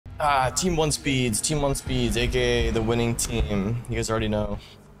Team one speeds, aka the winning team. You guys already know.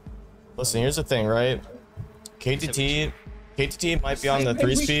 Listen, here's the thing, right? KTT might be on the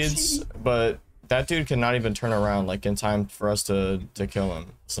 3 speeds, but that dude cannot even turn around like in time for us to kill him.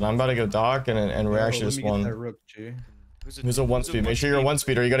 So I'm about to go dock and we actually just won. Who's a 1 speed? Make sure you're a 1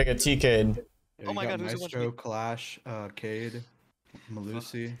 speed or you gotta get TK'd. Yeah, oh my god, who's Maestro, Clash, Cade,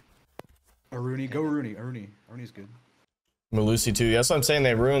 Malusi, Rooney. Go Rooney. Rooney's good. Malusi too. That's what I'm saying.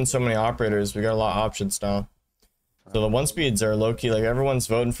 They ruined so many operators. We got a lot of options now. So the 1 speeds are low key. Like everyone's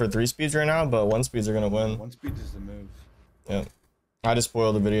voting for 3 speeds right now, but 1 speeds are gonna win. 1 speeds is the move. Yeah. I just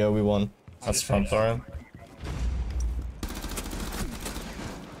spoiled the video. We won. That's from sorry.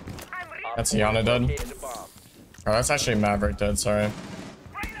 That's Yana dead. Oh, that's actually Maverick dead. Sorry.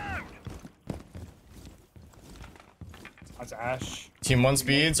 That's Ash. Team 1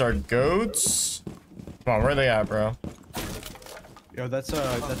 speeds are goats. Come on, where are they at, bro? Yo, that's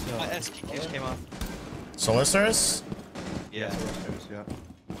came off. Solar Stars? Yeah. Yeah.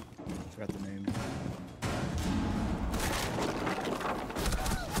 Forgot the name.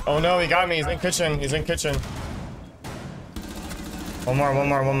 Oh no, he got me. He's in kitchen. He's in kitchen. One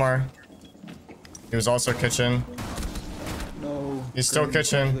more. He was also kitchen. No. He's still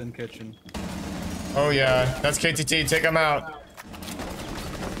kitchen. Oh yeah, that's KTT. Take him out.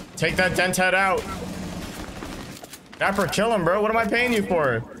 Take that dent head out. Dapper, kill him, bro. What am I paying you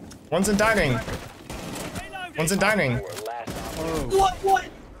for? One's in dining. One's in dining. Oh. What?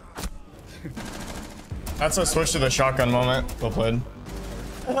 That's a switch to the shotgun moment. Well played.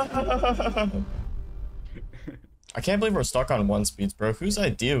 I can't believe we're stuck on 1 speeds, bro. Whose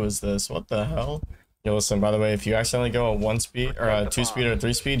idea was this? What the hell? Yo, listen, by the way, if you accidentally go a 1 speed or a 2 speed or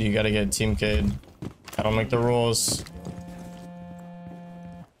 3 speed, you gotta get team K'd. I don't make the rules.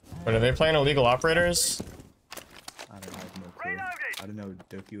 But are they playing illegal operators? I don't have no clue. I don't know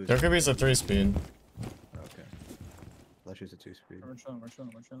Doki was. Doki's a 3 speed. Okay. Flesh is a 2 speed. We're chilling.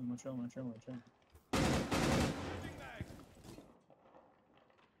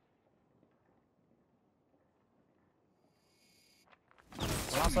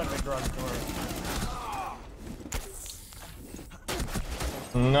 Outside the garage door.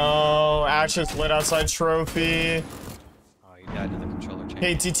 No, Ash just lit outside trophy. Oh, you died to the controller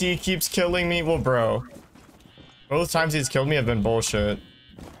change. KTT keeps killing me. Well, bro. Both times he's killed me have been bullshit.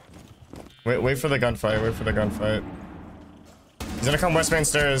 Wait for the gunfight. He's gonna come west main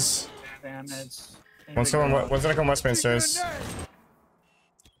stairs. One's gonna come west main stairs.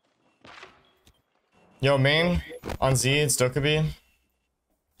 Yo, main. On Z, it's Dokkaebi.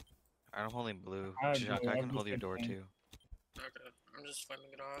 I'm holding blue. Shawk, I can hold your door too. Okay, I'm just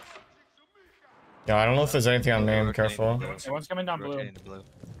finding it off. Yeah, I don't know if there's anything on main. Careful. Hey, one's coming down blue.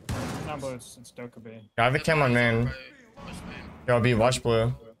 Down blue, it's Dokkaebi. Yeah, I have a cam on main. Yo, B, watch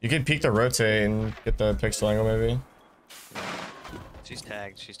blue. You could peek the rotate and get the pixel angle maybe. She's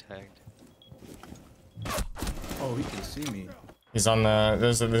tagged. Oh, he can see me. He's on the.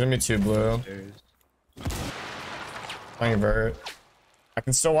 There's gonna be 2 blue. Playing vert. I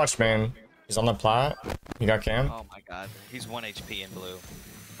can still watch main. He's on the plat. He got cam. Oh my god. He's 1 HP in blue.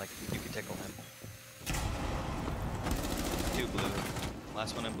 Like, you could tickle him. 2 blue.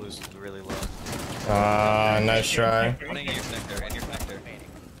 Last one in blue is really low. Nice try. One in your connector.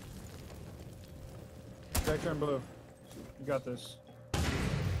 Connector in blue. You got this.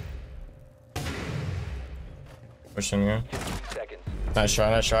 Pushing you. Nice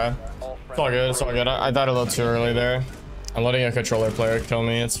try. It's all good. I died a little too early there. I'm letting a controller player kill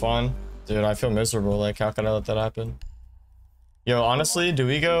me. It's fine. Dude, I feel miserable. Like, how could I let that happen? Yo, honestly, do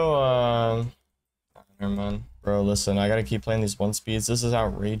we go, never mind. Bro, listen, I gotta keep playing these 1 speeds. This is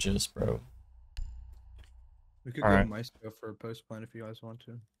outrageous, bro. We could go Maestro for a post plan if you guys want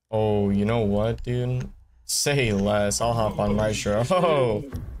to. Oh, you know what, dude? Say less. I'll hop on Maestro. Oh,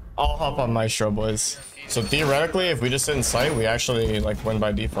 I'll hop on Maestro, boys. So theoretically, if we just sit in sight, we actually, like, win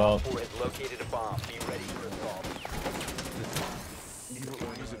by default.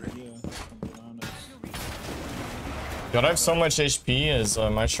 God, I have so much HP as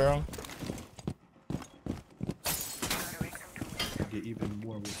Maestro. Get even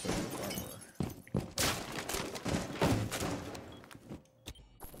more with the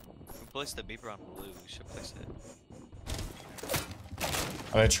Place the beeper on blue. We should place it.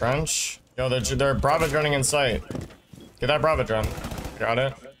 Are they trench? Yo, they're Bravo running in sight. Get that Bravo drone. Got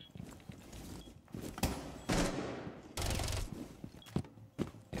it.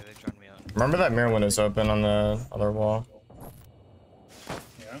 Remember that mirror window's open on the other wall.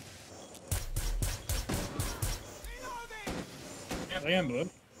 Yeah. Yeah, they am blue.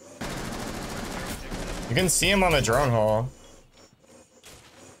 You can see him on the drone hall.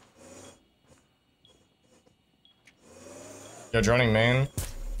 Yo, droning main.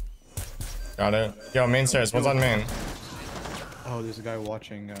 Got it. Yo, main stairs. One's on main. Oh, there's a guy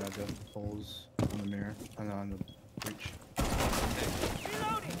watching the holes on the mirror, on the breach.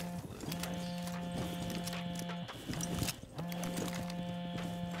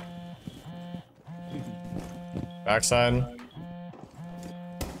 Backside.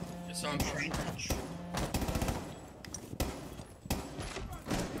 It's on train.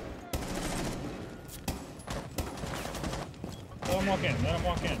 Let him walk in. Let him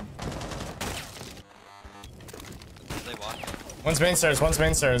walk in. They walk. One's main stairs. One's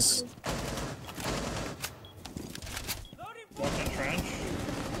main stairs. Walk in trench.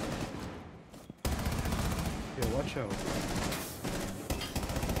 Yo, watch out.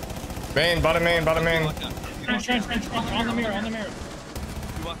 Main, bottom main, bottom main. Trench, trench, trench. On the mirror, on the mirror.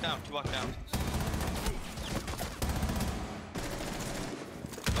 Two walk down, two walk down.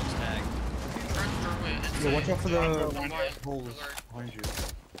 Looks tagged. Yo, watch out for the One holes behind you.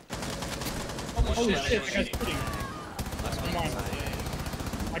 Holy shit, that guy's shooting. Come on.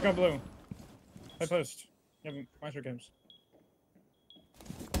 I got blue. Play post. You have Maestro games.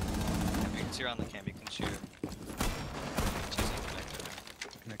 You can see around the camp, you can shoot.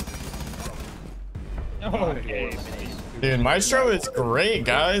 Okay. Dude, Maestro is great,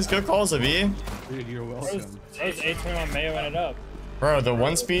 guys. Good calls, V. Dude, you're welcome. Those 8-2 on Mayo ended up. Bro, the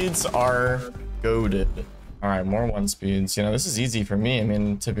one speeds are goated. All right, more one speeds. You know, this is easy for me. I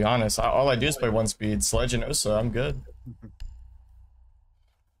mean, to be honest, all I do is play one speed. Sledge and Osa, I'm good.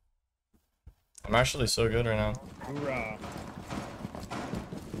 I'm actually so good right now. Hoorah.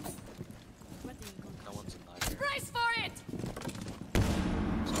 No one's in line here. Brace for it!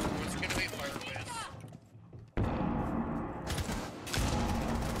 It's gonna be fireplace.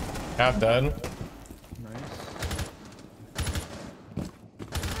 Half dead. Nice.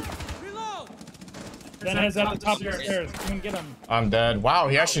 Then heads at the top of your stairs. You can get him. I'm dead. Wow,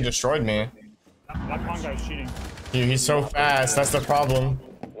 he actually destroyed me. That pawn guy's cheating. Dude, he's so fast. That's the problem.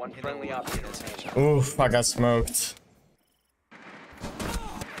 One friendly option. Oof, I got smoked.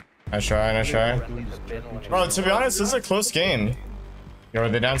 Nice try, nice try. Bro, to be honest, this is a close game. Yo, are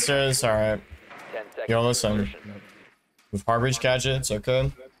they downstairs? Alright. Yo, listen. With hard reach gadgets,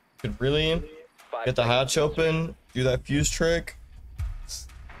 okay. Could really get the hatch open, do that fuse trick.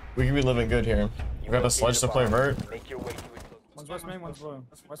 We could be living good here. We got a sledge to play vert. One's West Main, one's blue.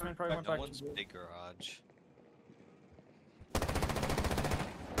 West Main probably went No back one's to blue. big garage.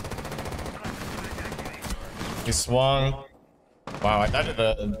 He swung. Wow, I died to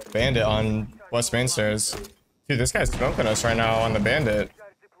the bandit on West Main stairs. Dude, this guy's smoking us right now on the bandit.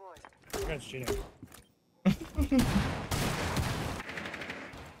 That guy's cheating.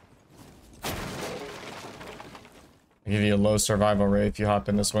 I give you a low survival rate if you hop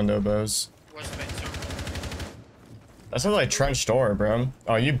in this window, Bows. West Main, sir. That's a like trench door, bro.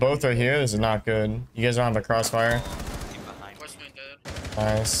 Oh, you both are here. This is not good. You guys don't have a crossfire. Keep behind. West Main dead.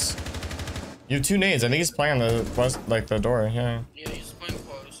 Nice. You have two nades. I think he's playing on the west, like the door. Yeah. Yeah, he's playing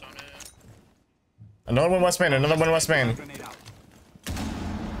close on it. Another one West Main. Another one West Main.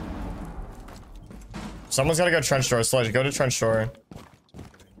 Someone's gotta go trench door. Sledge, go to trench door.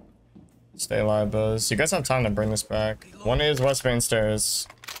 Stay alive, Buzz. You guys have time to bring this back. One is West Main stairs.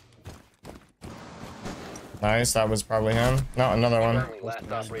 Nice. That was probably him. No, another one.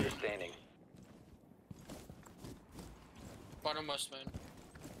 Last operator standing. Bottom West Main.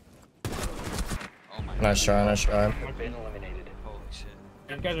 Oh my Nice try. Nice try. Been eliminated. Holy shit.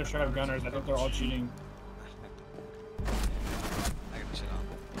 These guys are straight up gunners. I think they're all cheating. I got the shit on.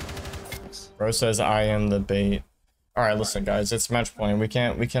 Bro says I am the bait. All right, listen, guys. It's match point. We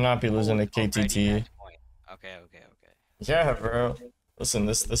cannot be losing to KTT. Okay. Yeah, bro. Listen,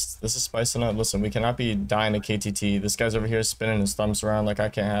 this is spicing up. Listen, we cannot be dying to KTT. This guy's over here spinning his thumbs around like I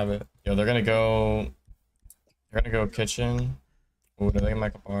can't have it. Yo, they're gonna go kitchen. Ooh, they're gonna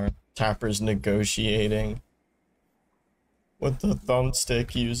make a bar. Tapper's negotiating with the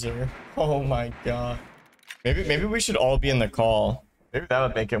thumbstick user. Oh my god. Maybe we should all be in the call. Maybe that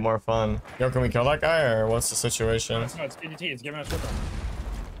would make it more fun. Yo, can we kill that guy or what's the situation? No, it's KDT. It's giving us triple.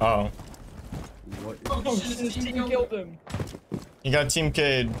 Oh, What is Oh shit, his team killed him. he got team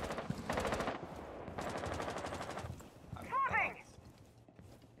K'd.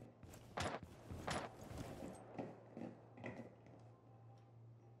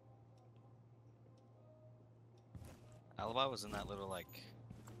 Alibi was in that little like.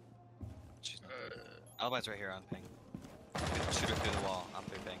 Alibi's right here on ping. Shoot her through the wall. I'm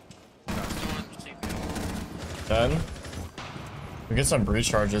through ping. Still on CPU. Dead. We get some breach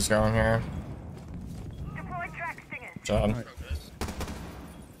charges going here. Good job.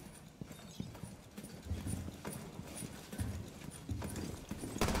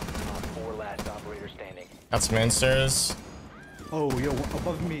 That's main stairs. Oh, yo,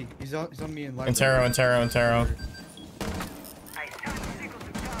 above me. He's on me in library. And Taro. Nice.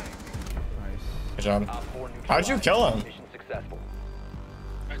 Good job. How'd you kill him? Mission successful.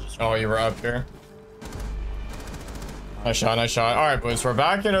 I just Oh, you were up here. Nice shot. All right, boys, we're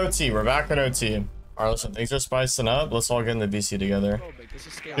back in OT. All right, listen, things are spicing up. Let's all get in the BC together.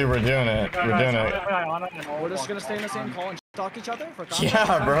 Dude, we're doing it. We're just gonna stay in the same call and talk each other for content?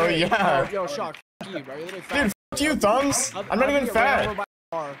 Yeah, bro, yeah. Yo, Shawk, f you, bro. You're literally fat. Dude, f you, Thumbs. I'm not even fat.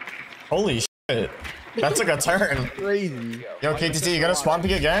 Holy shit. That took a turn. Crazy. Yo, KTT, you gonna spawn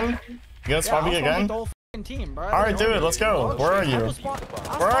peek again? You gonna spawn peek again? Team, bro. All right, do it. Let's go. Where are you?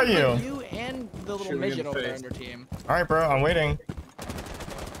 Where are you? You and the little midget over there in your team. All right, bro. I'm waiting.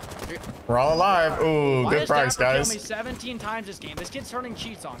 We're all alive. Ooh, Why good has price, Dapper guys. killed me 17 times this game? This kid's turning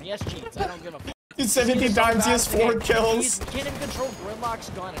cheats on. He has cheats. I don't give a fuck. Dude, 17 times, he has 4 kills. He can't even control Gridlock's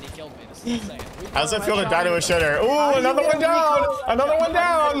gun and he killed me. This is insane. How does it feel to die to a shitter? Ooh, another one down. Another one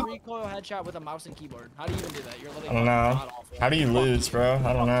down. Recoil headshot with a mouse and keyboard. How do you even do that? You're literally I don't know. How do you lose, bro?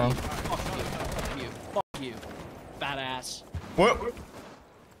 I don't know. Fuck you. Fat ass. What?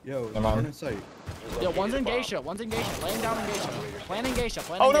 Yo, Come on. turn in sight. Yo, one's in Geisha. Laying down in Geisha. Planning Geisha.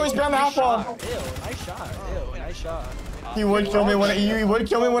 Oh, no, he's behind the half wall. Ew, nice shot. Ew, nice shot. He would kill me when he would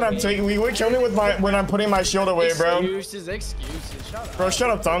kill me when I'm taking. He would kill me with my when I'm putting my shield away, bro. Excuses. Shut up. Bro, shut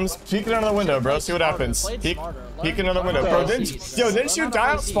up, Thumbs. Peek another window, bro. See what happens. Peek another window, bro. Didn't you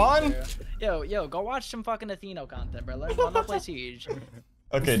die at spawn? Yo, go watch some fucking Atheno content, bro. Learn how to play Siege.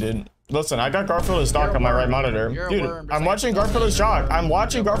 Okay, dude. Listen, I got Garfield as stock on my right monitor. Dude, I'm watching Garfield as Shawk. I'm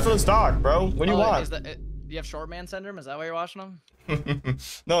watching Garfield as stock, bro. What do you want? Do you have short man syndrome? Is that why you're watching them?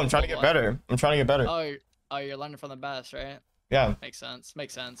 No, I'm trying to get better. Oh, you're learning from the best, right? Yeah. Makes sense.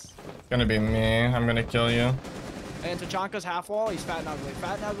 It's gonna be me. I'm gonna kill you. And Tachanka's half wall. He's fat and ugly.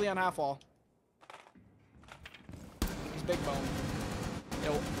 Fat and ugly on half wall. He's big bone.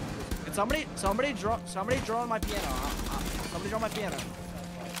 Yo, can somebody draw on my piano? Somebody draw my piano.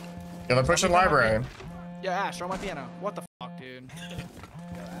 Yeah, they're pushing library. Yeah, Ash, draw my piano. What the fuck, dude?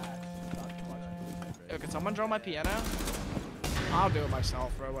 Yo, can someone draw my piano? I'll do it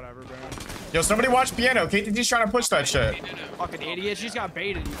myself, bro. Whatever, bro. Yo, somebody watch piano. KTT's trying to push that shit. Fucking idiot. She's got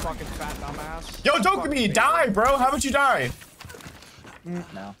baited, you fucking fat dumbass. Yo, don't give me die, bro. How would you die?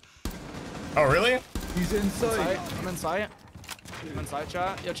 No. Oh, really? He's in sight. I'm in sight. I'm in sight,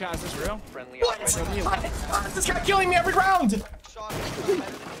 chat. Yo, chat, is this real? Friendly This guy killing me every round.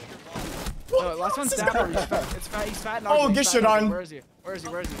 No, last one's Dapper. He's fat and ugly. Oh, get shit on. Where is he? He's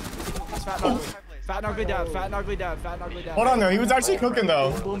fat and ugly. Fat and ugly down. Hold on, though. He was actually cooking,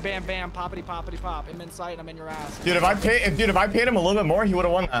 though. Boom, bam, bam, poppity, pop. I'm in sight. I'm in your ass. Dude, if I paid him a little bit more, he would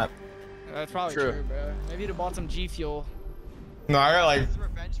have won that. That's probably true, bro. Maybe you'd have bought some G Fuel. No, I got like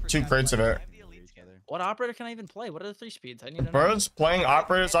 2 crates of it. What operator can I even play? What are the 3 speeds? I need to know. Bro's playing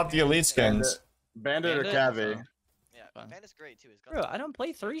operators off the elite skins. Bandit or Cavi? Yeah, Bandit's great too. Bro, I don't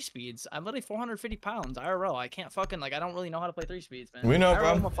play 3 speeds. I'm literally 450 pounds IRL. I can't fucking like. I don't really know how to play 3 speeds, man. We know,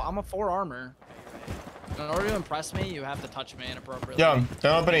 IRL, bro. I'm a 4 armor. In order to impress me, you have to touch me inappropriately. Yo,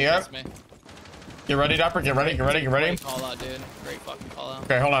 don't open it yet. Me. Get ready, Dapper. Get ready. Great call out, dude. Great fucking call out.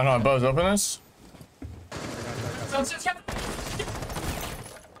 Okay, hold on. Boz, open this.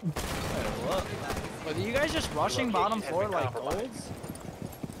 Are you guys just rushing bottom floor like golds?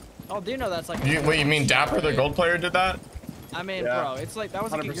 Oh, do you know that's like. What you mean, Dapper, the gold player, did that? I mean, bro, it's like that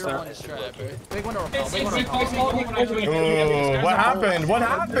was like a year 1 strat. Big window repel. Ooh, what happened?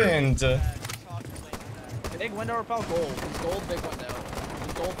 Big window repel gold. He's gold, big window.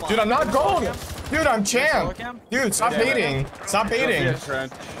 He's gold. Dude, I'm not gold. Dude, I'm champ. Dude, stop baiting.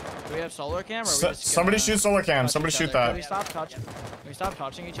 Do we have solar cam? Or Somebody shoot solar cam. Somebody shoot that. Can we stop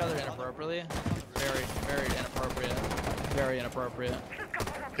touching each other inappropriately? Very inappropriate.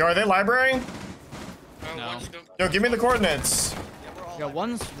 Yo, are they library? No. Yo, give me the coordinates. Yo,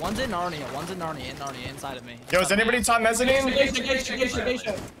 one's in Narnia, inside of me. Yo, is anybody top mezzanine?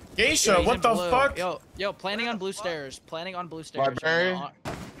 Geisha, what the fuck? Yo, planning on blue stairs. Library?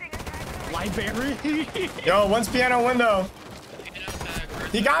 Yo, one's piano window.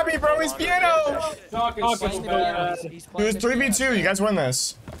 He got me, bro. He's piano. He was 3v2. You guys win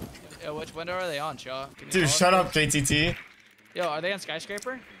this. Yo, which window are they on, Shaw? Dude, shut up, KTT. Yo, are they on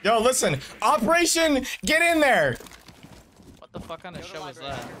skyscraper? Yo, listen. Operation, get in there. What the fuck kind of show is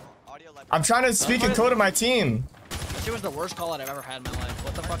that? I'm trying to speak in code to my team. That shit was the worst call I've ever had in my life.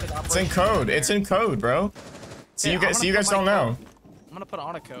 What the fuck is Operation? It's in code. It's in code, bro. See, you guys don't know. I'm gonna put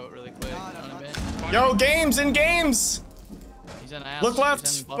on a coat really quick. You know what I mean? Yo, games. He's in ass. Look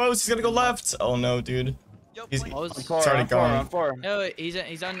left. Boz, he's gonna go left. Oh no, dude. He's Close. already gone. No, he's in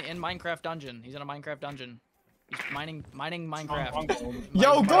Minecraft dungeon. He's in a Minecraft dungeon. He's mining Minecraft.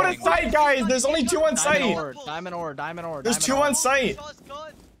 Yo, go to site, guys. There's only 2 on site. Diamond ore. There's 2 on site.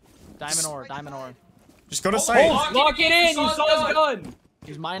 Diamond ore. Just go to site. Lock it in. You saw his gun.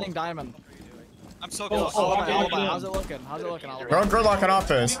 He's mining diamond. I'm so close. Alibi. How's it looking? Alibi? Go gridlock in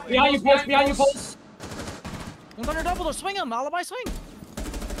office. Behind you, Pulse. One's on your double door. Swing him. Alibi, swing.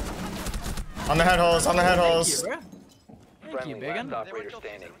 On the head holes. Thank you, biggin. Operator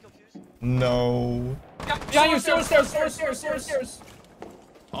standing. No. Behind you, stairs.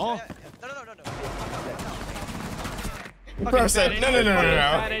 Oh. Bro said, no.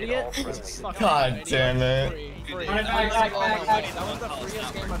 Fat idiot. God damn it. That was the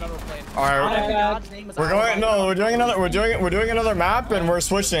freest game I've ever played. Alright. We're doing another map and we're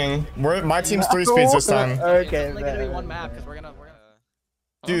switching. My team's 3 speeds this time. Okay. It's only gonna be one map because we're gonna.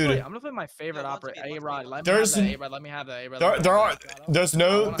 Dude, I'm gonna play my favorite operator. A-Rod, let me have that. There's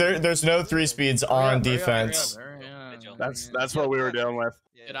no 3 speeds on defense. That's what we were dealing with.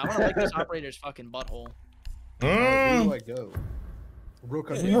 Dude, I wanna make this operator's fucking butthole. Where do I go? Rook,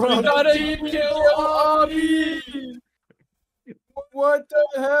 What the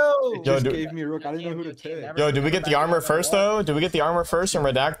hell? it just gave me Rook. I didn't know who to take. Yo, did we get the armor first though? Did we get the armor first and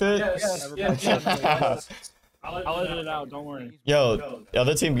redact it? Yes. I'll edit it out. Don't worry. Yo, the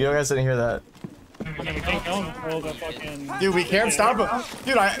other team, you guys didn't hear that. Dude, we can't stop him.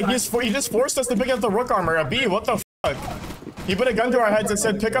 Dude, he just forced us to pick up the Rook armor at B. What the fuck? He put a gun to our heads and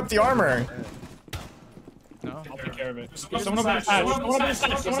said, pick up the armor. No, I'll take care of it. Someone over this side. Someone over this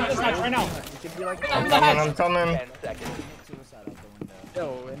side right now. I'm coming.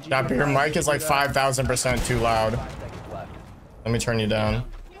 Dapper, your mic is like 5,000% too loud. Let me turn you down.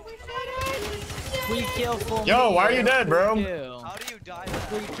 Free kill for me. Yo, why are you dead, bro? How do you die?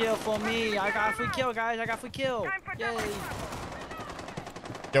 Free kill for me. I got a free kill, guys. I got free kill. Yay.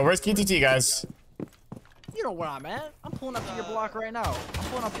 Yo, where's KTT, guys? You know where I'm at. I'm pulling up to your block right now. I'm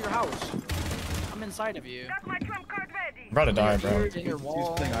pulling up to your house. I'm inside of you. I'm about to die, bro. In your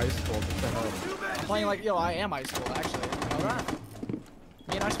wall. Ice Cold. What the hell? I'm playing like, yo, I am Ice Cold, actually. You know that?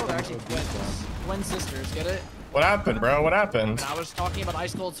 Me and Ice Cold are actually twins. Twin sisters, get it? What happened, bro? What happened? And I was talking about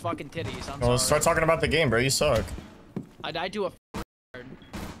Ice Cold's fucking titties. I'm Well, sorry. start talking about the game, bro. You suck. I died to a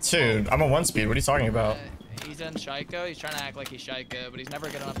Dude, I'm a 1 speed. What are you talking about? He's in Shaika. He's trying to act like he's Shaika, but he's never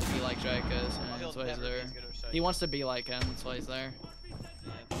good enough to be like Shaika, so that's why he's there. He wants to be like him, that's why he's there.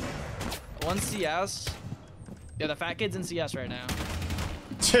 1 CS. Yeah, the fat kid's in CS right now.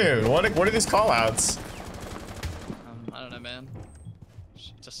 Dude, what are these callouts? I don't know, man.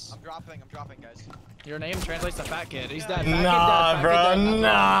 Just. I'm dropping, guys. Your name translates to fat kid. He's dead. Nah, bro,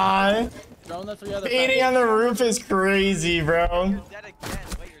 nah. Drone the 3 other. Eating on the roof is crazy, bro. Dead again.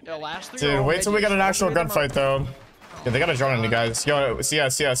 Wait, you're Yo, last 3. Dude, wait till we get an actual gunfight, though. Yeah, they got a drone on you guys. Yo,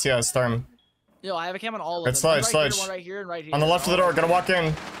 CS, storm. Yo, I have a cam on all of them. It's sludge. One right here and right here. On the left of the door, gonna walk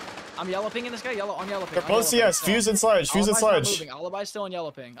in. I'm yellow pinging this guy. On yellow ping. Both CS, fuse and sludge, Alibi's still in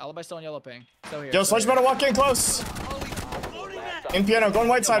yellow ping. Still here. Yo, sludge better walk in close. In piano, going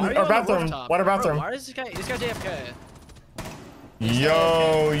white side or bathroom. Water bathroom. Why is this guy? This guy's AFK.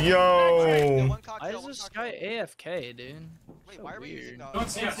 Yo. Why is this guy AFK, dude? Wait, why are we using Don't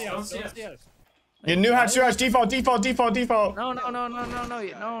see us. You new hatch, default. No.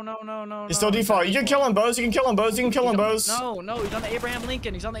 He's still default. You can kill him, Bows. You can kill him, Bows. No, he's on the Abraham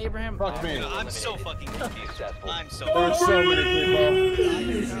Lincoln. Fuck me. I'm so fucking confused. I'm so. There's so many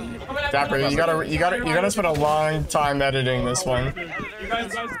people. Dapper, you gotta spend a long time editing this one. You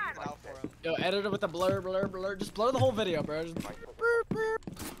guys. Yo, edit it with the blur. Just blur the whole video, bro. Just...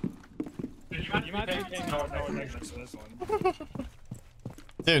 You might be paying no attention to this one.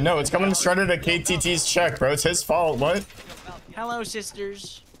 Dude, no, it's coming straight to KTT's check, bro. It's his fault. What? Hello,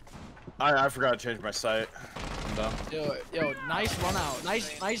 sisters. I forgot to change my site. I'm dumb. Yo, nice run out.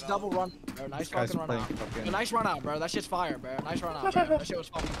 Nice double run, bro. Nice fucking run out. Yo, nice run out, bro. That shit's fire, bro. Nice run out, bro. That shit was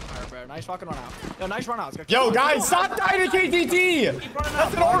fucking fire, bro. Nice fucking run out. Yo, nice run out. Yo, guys, stop dying to KTT!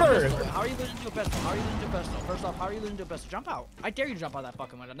 That's an order! How are you losing to a pistol? First off, how are you losing to a pistol? Jump out. I dare you to jump out that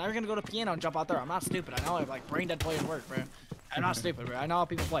fucking window. Now you're gonna go to piano and jump out there. I'm not stupid. I know like brain dead players work, bro. I'm not stupid, bro. I know how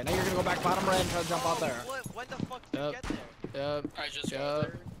people play. Now you're gonna go back bottom red and try to jump out there. When the fuck did you get there? I just got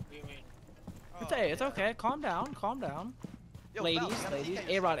there. What do you mean? It's okay. Calm down. Yo, Ladies.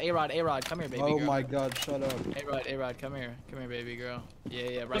 A-Rod, come here, baby girl. Oh my god, shut up. A-Rod, come here, baby girl.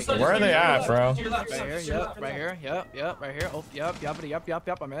 Yeah, right here. Where are they at, bro? Right here, yep, right here. Oh, yep.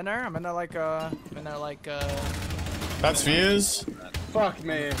 I'm in there like, That's fuse. Fuck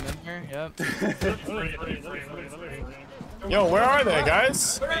me. I'm in here, yep. Yo, where are they,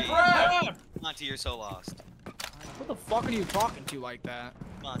 guys? Monty, you're so lost. What the fuck are you talking to like that?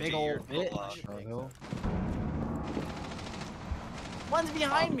 Big old bitch. One's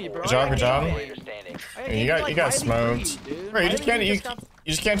behind me, bro. Good job, good job. You got Riley smoked. Reid, dude. Bro, you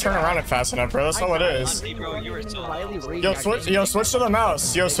just can't turn around it fast enough, bro. That's not what it is. Riley Reid Yo, got switch ganked. to the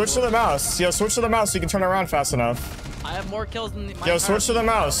mouse. Yo, switch to the mouse. Yo, switch to the mouse so you can turn around fast enough. I have more kills than my Yo, switch to the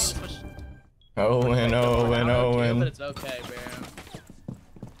mouse. Owen. But it's okay, man.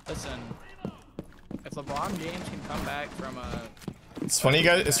 Listen, if LeBron James can come back from a... It's funny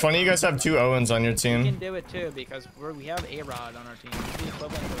you guys have 2 Owens on your We team. can do it too because we have A-Rod on our team. He's the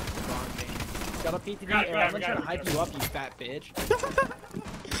equivalent of LeBron James. Got a PTD A-Rod. I'm trying to hype you up, you fat bitch.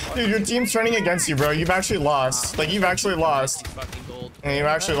 Dude, your team's turning against you, bro. You've actually lost. Like, you've actually lost. And you've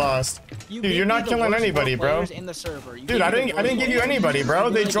actually lost. Dude, you're not killing anybody, bro. Dude, I didn't give you anybody, bro.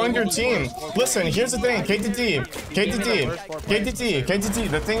 They joined your team. Listen, here's the thing. KTT.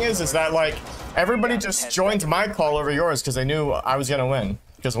 The thing is that, like, everybody just joined my call over yours because they knew I was gonna win.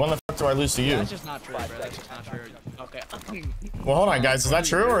 Because when the fuck do I lose to you? That's just not true, bro. That's just not true. Okay. Well, hold on, guys. Is that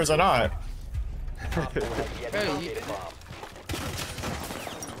true or is it not?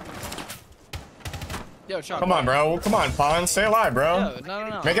 Yo, Shawk, Come on, bro. Come on, Pon. Stay alive, bro. Yo,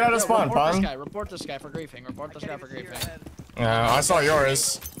 no. Make it out of spawn, Pon. Report this guy for griefing. Report this guy for griefing. Yeah, I saw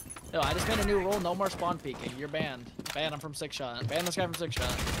yours. Yo, I just made a new rule. No more spawn peeking. You're banned. Ban him from 6 shot. Ban this guy from 6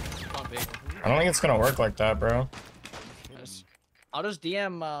 shot. Spawn peek. I don't think it's gonna work like that, bro. I'll just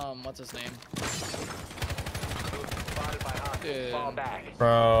DM, what's his name? Dude.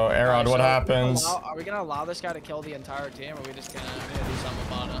 Bro, Arod, what happens? Are we gonna allow this guy to kill the entire team, or are we just gonna do something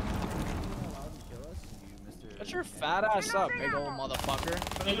about it? Shut your fat ass up, big old motherfucker.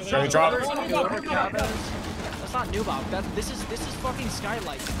 Can we drop? That's not noob. This is fucking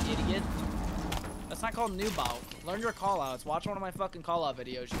Skylight, you idiot. That's not called noob out. Learn your call outs. Watch one of my fucking call out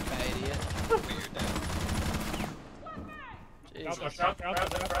videos, you fat idiot. Jesus.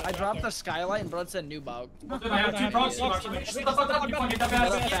 I dropped the Skylight and Blood said noob out.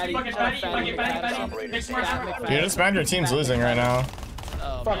 You're just mad your team's losing right now.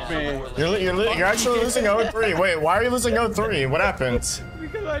 Oh, Fuck me. You're actually losing 0-3. Wait, why are you losing 0-3? What happened?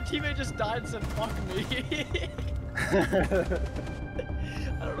 Because my teammate just died and said fuck me.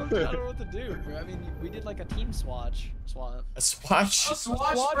 I don't know what to do, bro. I mean, we did like a team swap. A swatch? A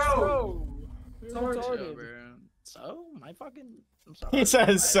swatch, bro. So retarded, bro. So? My fucking... I'm sorry. He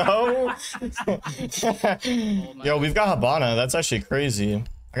says so? Yo, we've got Habana. That's actually crazy.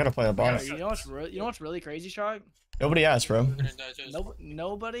 I gotta play Habana. You know what's really crazy, Shawk? Nobody asked, bro.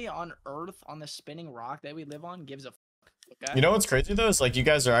 Nobody on Earth on the spinning rock that we live on gives a fuck. Okay? You know what's crazy though? Is like you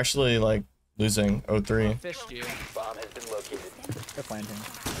guys are actually like losing 0-3. Fished you. Bomb has been located. They're planting.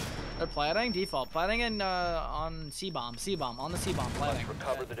 They're planting default. Planting in on C-bomb. C-bomb. On the C-bomb. Planting.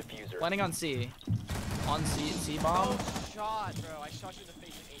 Recover the diffuser. Planting on C. On C-bomb. Shot, bro. I shot you in the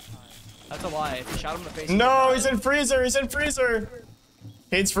face 8 times. That's a lie. If you shot him in the face. No, he's in freezer. He's in freezer.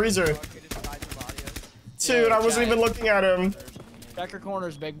 Hates freezer. Dude, I wasn't even looking at him. Check your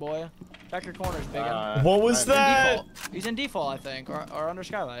corners, big boy. Check your corners, big. What was that? He's in default, I think, or under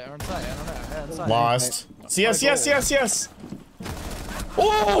Skylight, or inside. I don't know. Yeah, inside. Lost. Yes.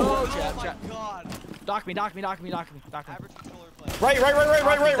 Oh, Oh my god. Dock me. Average controller play.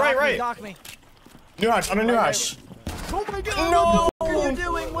 Right. Dock me. New hash, on a new hash. Oh my god. No. What are you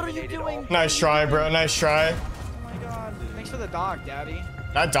doing? What are you doing? Nice try, bro. Nice try. Oh my god. Thanks for the dock, daddy.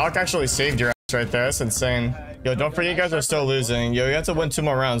 That dock actually saved your ass right there. That's insane. Yo, don't forget you guys are still losing. Yo, you have to win 2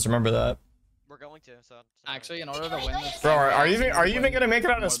 more rounds. Remember that. We're going to, so. Actually, in order to win this. Bro, are you even gonna make it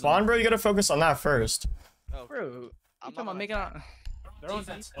out of spawn, bro? You gotta focus on that first. Oh, Bro, I'm talking about making out. They're on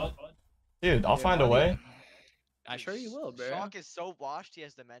that spot. Dude, I'll find a way. I sure you will, bro. Shawk is so washed, he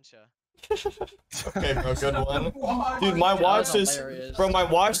has dementia. Okay, bro, good one. Dude, my watch is, bro, my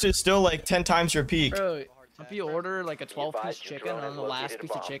watch is still like 10 times your peak. Bro, if you order like a 12-piece chicken on the last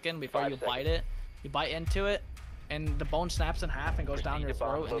piece of chicken before you bite it, you bite into it, and the bone snaps in half and goes down your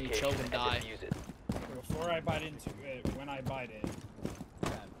throat, and then you choke and die. Before I bite into it, when I bite it.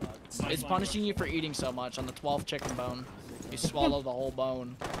 It's punishing you for eating so much on the 12th chicken bone. You swallow the whole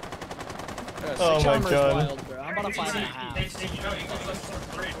bone. Bro, Oh 6 my armor is God. wild, bro. I'm about to 5.5. Really?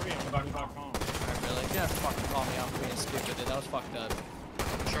 Really? You can't fucking call me out for being stupid, dude. That was fucked up.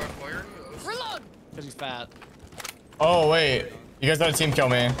 Reload! Because he's fat. Oh, wait. You guys gotta team kill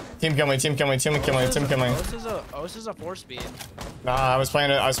me. Team kill me. Team kill me. Team kill me. Team kill me. O's is a 4-speed. Nah, I was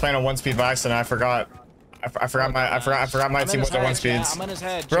playing a 1-speed by accident. I forgot. I forgot my team was the 1-speeds. I'm in his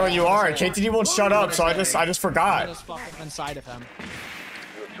head. Bro, Jack. you I'm are. in his head. KTD won't shut up, so I just I'm forgot. just fucking inside of him.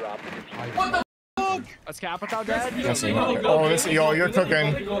 You have dropped the diffuser. What the fuck? Let's cap it out, Dad. Oh, this, yo, you're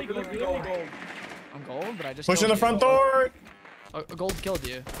cooking. I'm gold, but I just Push in killed the front you. door. Oh, gold killed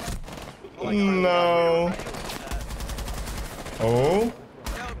you. No. Oh.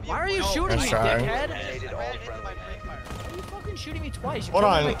 Why are you shooting me, Nice try. dickhead? Why are you fucking shooting me twice? You Hold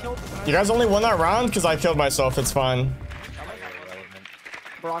killed me, on. I killed You guys only won that round because I killed myself. It's fine.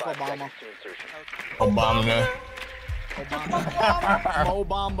 Barack Obama. Obama.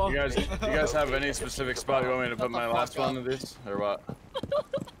 Obama. You guys have any specific spot you want me to put my last one of these, or what?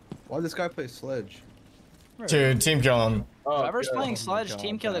 Why'd this guy play Sledge? Dude, team kill him. Oh, Whoever's good. playing Sledge, God,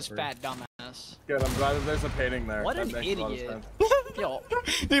 team kill this Dapper. fat dumbass. Good, I'm glad that there's a painting there. What That an makes a lot of idiot. sense. Yo,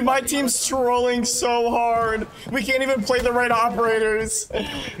 Dude, my team's trolling so hard. We can't even play the right operators.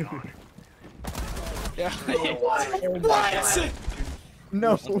 yeah. What?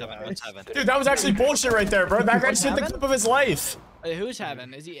 No. Dude, that was actually bullshit right there, bro. That guy just hit the clip of his life. Who's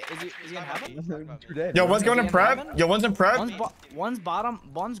heaven? Is he in heaven? Yo, one's going to Is he in prep. heaven? Yo, one's in prep. One's bottom.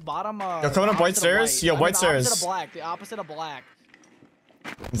 Yo, coming up white opposite of stairs. Yo, I mean, white the stairs. opposite of black. The opposite of black.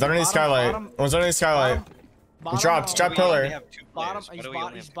 He's underneath skylight. One's underneath skylight. He dropped. Drop pillar. Bottom. He's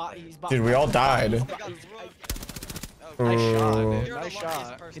Dude, we all died. Nice shot, dude. Ooh. Nice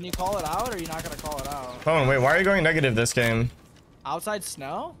shot. Can you call it out, or are you not gonna call it out? Hold on, wait. Why are you going negative this game? Outside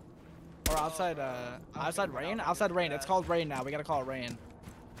snow? Or outside rain? Outside rain. It's called rain now. We gotta call it rain.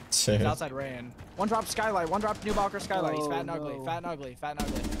 Shit. It's outside rain. One drop skylight. One drop new Balker skylight. He's fat and ugly. Fat and ugly. Fat and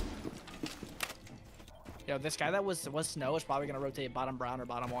ugly. Yo, this guy that was snow is probably gonna rotate bottom brown or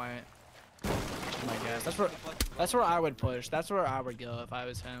bottom white. Oh my gosh. That's where I would push. That's where I would go if I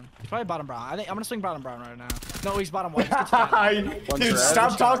was him. He's probably bottom brown. I think I'm gonna swing bottom brown right now. No, he's bottom white. Dude,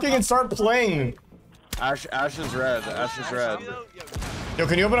 stop talking and start playing. Ash is red. Ash is red. Yo,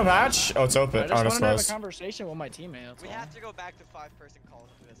 can you open up hatch? Oh, it's open. I Oh, just it's want to have a closed. conversation with my teammates. We have to go back to 5-person calls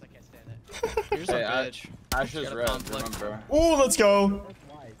after this. I can't stand it. You're just a Hey, bitch. Ash is Got a red, conflict. remember. Ooh, let's go.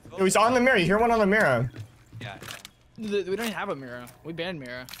 Yo, he's on the mirror. You hear one on the mirror. Yeah. We don't even have a mirror. We banned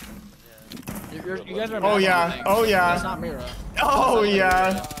mirror. You guys are. Oh, yeah. Oh, yeah. That's not mirror. Oh,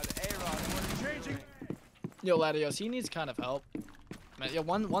 yeah. Yo, Latios, he needs kind of help. Man, yo,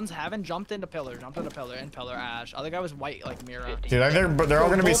 one's haven't jumped into pillar, and pillar Ash. Other guy was white like Mira. Dude, they're all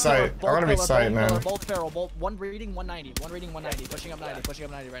gonna be sight. They're gonna be sight, man. Both feral, both one reading 190, one reading 190, pushing up 90, pushing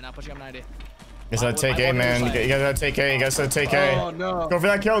up 90 right now, pushing up 90. You guys gotta take A, man. You guys gotta take A. You guys gotta take A. Oh, no. Go for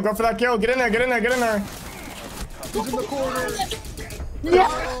that kill. Go for that kill. Get in there. Get in there. Get in there. He's in the corner.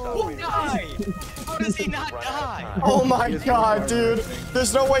 How does he not die? Oh my god, dude.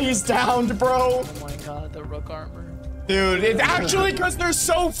 There's no way he's downed, bro. Oh my god, the rook armor. Dude, it's actually because they're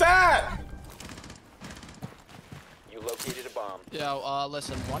so fat. You located a bomb. Yo,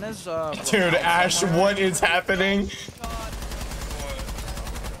 listen, one is Dude, Ash, what is happening?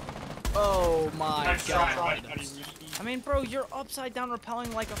 Oh my god. I mean, bro, you're upside down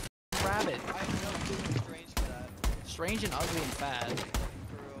repelling like a rabbit. I know, I'm doing strange for that. Strange and ugly and fad.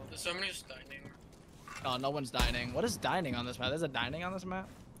 Somebody's dining. Oh, no one's dining. What is dining on this map? There's a dining on this map?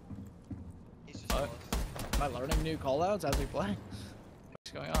 He's just Fuck. Am I learning new callouts as we play?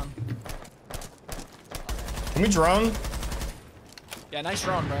 What's going on? Can we drone? Yeah, nice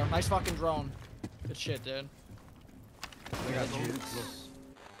drone, bro. Nice fucking drone. Good shit, dude. I got jukes.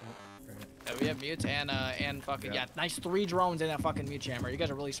 Yeah, we have mutes and fucking yeah. Nice 3 drones in that fucking mute chamber. You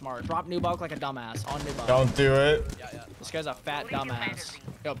guys are really smart. Drop new bulk like a dumbass on new bulk. Don't do it. Yeah. This guy's a fat dumbass.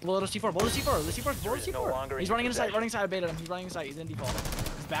 Yo, blow the C4, blow the C4, the C4, blow the C4. He's running inside, I baited him. He's running inside. He's in default.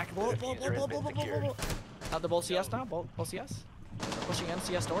 He's back. Blow. Out the bolt CS now. Bolt CS. Pushing in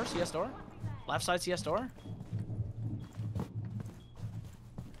CS door. Left side CS door.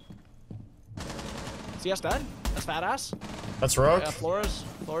 CS dead. That's fat ass. That's Rook. Yeah, Flores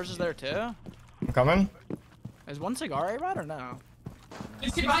is there too. I'm coming. Is one cigar A-Rod or no?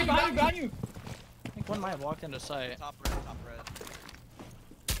 Behind you! I think one might have walked into sight. top red.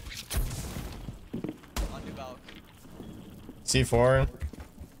 On new balk. C4.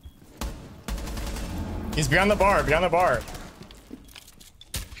 He's behind the bar. One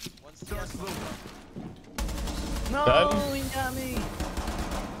CS. No, Dead? he got me.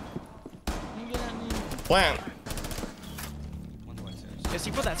 He got me. Plant. Yeah,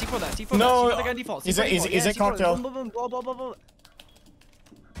 C4 that. No, C4 the guy default. he's C4 a- he's- default. he's a C4, cocktail. Boom, blow.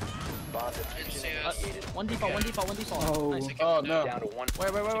 Bomb diffusion initiated. One default. Oh. Nice. Oh, no. Down to one.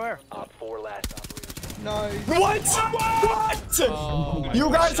 Where? Op 4 last operator. Nice. What? Oh my You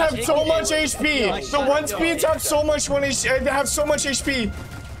guys gosh. have so much HP. The one speeds have so much HP.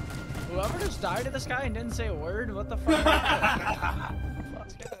 Whoever just died to this guy and didn't say a word, what the fuck?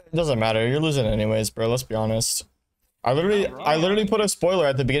 It doesn't matter. You're losing anyways, bro. Let's be honest. I literally put a spoiler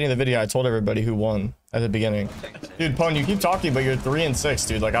at the beginning of the video. I told everybody who won. at the beginning. Dude, Pwn, you keep talking, but you're 3 and 6,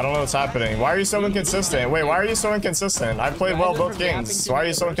 dude. Like, I don't know what's happening. Why are you so inconsistent? Wait, why are you so inconsistent? I played well both games. Why are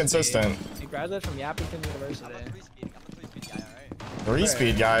you so inconsistent? He graduated from Yappington University. I'm a 3-speed guy, alright?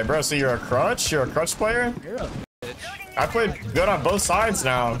 3-speed guy, bro. So you're a crutch? You're a crutch player? You're a bitch. I played good on both sides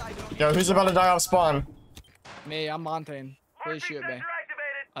now. Yo, who's about to die off spawn? Me, I'm Montaigne. Please shoot me.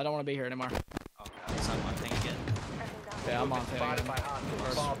 I don't want to be here anymore. Oh god, it's not my thing again. Yeah, I'm Montaigne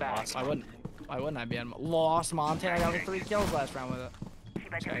again. Why wouldn't I be on lost Montaigne? I got like 3 kills last round with it.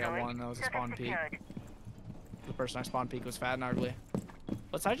 Okay, I got 1. That was a spawn peek. The person I spawn peek was fat and ugly.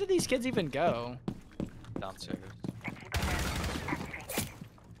 What side did these kids even go? Downstairs.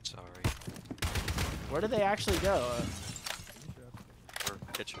 Sorry. Where did they actually go? We're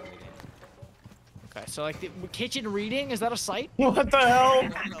kitchen reading. Okay, so like the kitchen reading, is that a site? What the hell?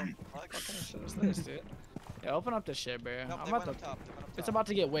 What kind of shit is this, dude? Yeah, open up this shit, bro. Nope, I'm they about went to. up top. It's about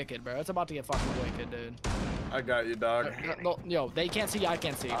to get wicked, bro. It's about to get fucking wicked, dude. I got you, dog. No, yo, they can't see, I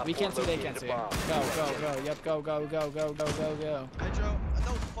can't see. We can't see, they can't see. Go, go, go. Yep, go, go, go, go, go, go, go. Pedro,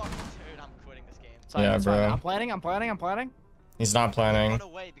 no fucking dude, I'm quitting this game. Sorry, Yeah, that's fine. bro. I'm planning. He's not planning. Run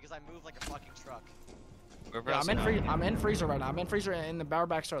away because I move like a fucking truck. We're Yeah, pressing I'm in freezer right now. I'm in freezer in the power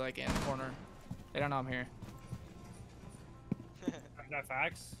back store, like in the corner. They don't know I'm here. Is that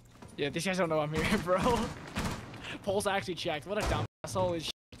facts? Yeah, these guys don't know I'm here, bro. Pulse actually checked. What a dumb ass. Holy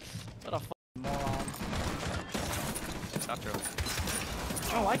shit. What a fucking moron. Stop drilling.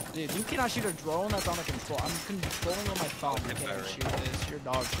 I don't like, dude, you cannot shoot a drone that's on a control. I'm controlling with my phone. You can't shoot this. You're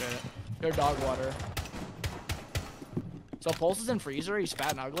dog shit. You're dog water. So Pulse is in freezer. He's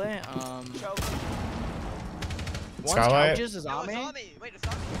fat and ugly. One Skylight? couches is on It's me. on me. Wait, it's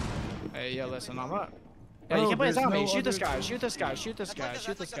on me. Hey, yo, listen, I'm up. Yeah, you can play zombie. Shoot this guy. Shoot this guy. Shoot this guy.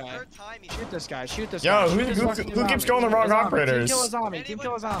 Shoot this guy. Shoot this guy. Shoot this guy. Yo, who keeps going the wrong operators? Team kill a zombie. Team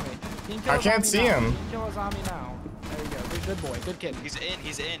kill a zombie. Team kill I a can't zombie see now. him. Team kill a zombie now. There you go. Good boy. Good kid. He's in.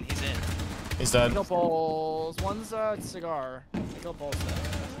 He's dead. Kill Pulse. One's cigar. Kill Pulse.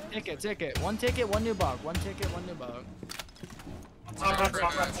 Ticket. One ticket, one new bug. One ticket, one new bug.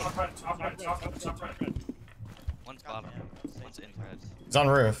 One's bottom. One's in red. He's on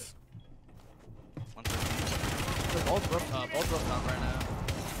roof. One's red. They're both rooftop right now.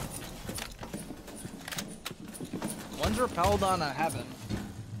 One's repelled on a heaven.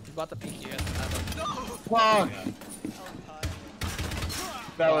 He's about to peek you guys in heaven. Fuck!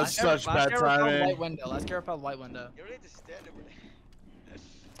 That was such bad timing. White window. Let's get repelled white window. You don't need to stand over there.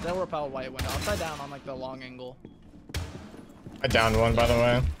 They'll repel white window. Upside down on like the long angle. I downed one, by the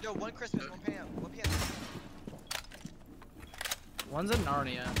way. Yo, one Christmas, one Pam. One Pam. One's in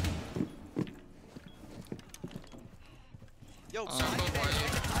Narnia. Yo,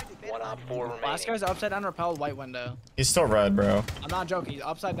 One on 4 remaining. Last guy's upside down repelled white window. He's still red, bro. I'm not joking. He's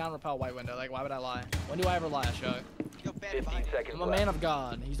upside down repelled white window. Like, why would I lie? When do I ever lie, Shawk? Yo, bad 15 behind. seconds I'm a left. man of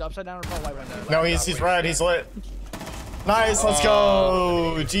God. He's upside down repelled white window. No, he's red. He's lit. Nice. Let's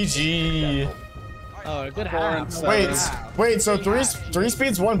go. GG. Oh, good 4 half. and 7. Wait. So three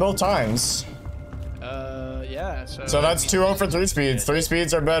speeds won both times. Yeah. So that's 2-0 for 3 speeds. 3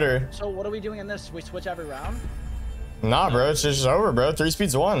 speeds are better. So what are we doing in this? We switch every round? Nah, bro. It's just over, bro. 3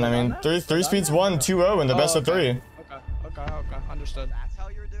 speeds won. I mean, three speeds won 2-0 in the best of 3. Okay. Understood. That's how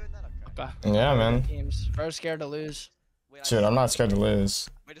you were doing that? Okay. Okay. Yeah, man. Teams. Very scared to lose. Wait, Dude, I'm not scared to lose.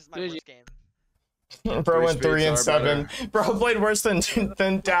 Wait, this is my first game. Bro went 3 and speeds are 7. Bro played worse than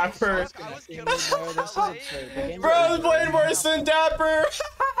Dapper. I was killing Bro, this is absurd. The game's Bro over. played worse than Dapper.